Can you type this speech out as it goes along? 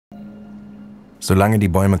Solange die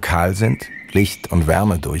Bäume kahl sind, Licht und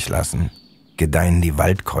Wärme durchlassen, gedeihen die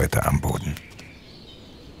Waldkräuter am Boden.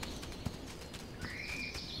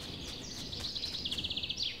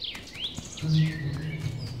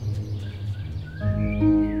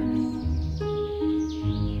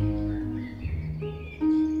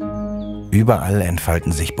 Überall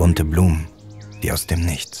entfalten sich bunte Blumen, wie aus dem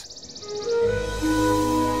Nichts.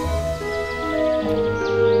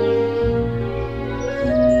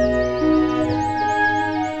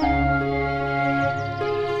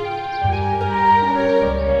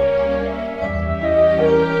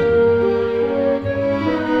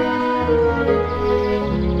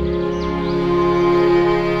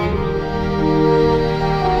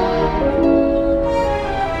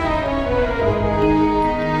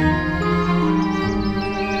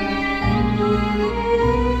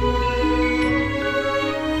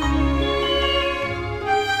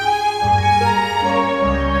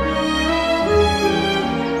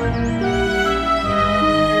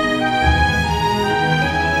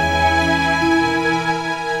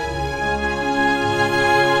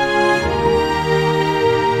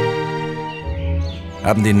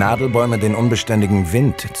 Haben die Nadelbäume den unbeständigen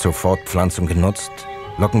Wind zur Fortpflanzung genutzt,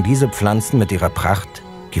 locken diese Pflanzen mit ihrer Pracht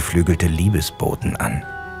geflügelte Liebesboten an.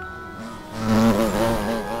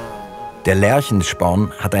 Der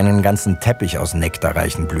Lärchensporn hat einen ganzen Teppich aus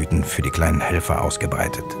nektarreichen Blüten für die kleinen Helfer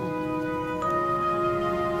ausgebreitet.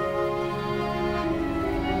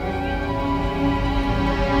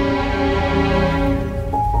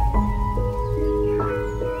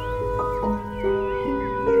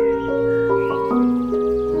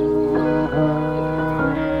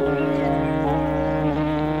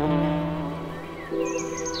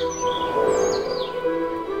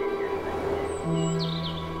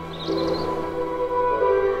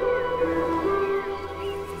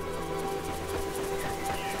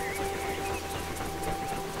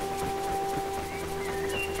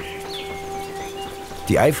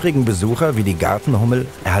 Die eifrigen Besucher wie die Gartenhummel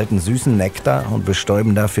erhalten süßen Nektar und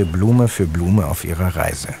bestäuben dafür Blume für Blume auf ihrer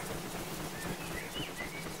Reise.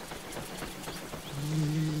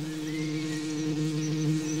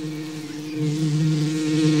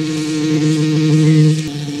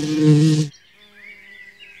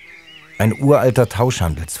 Ein uralter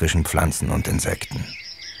Tauschhandel zwischen Pflanzen und Insekten.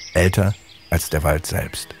 Älter als der Wald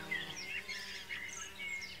selbst.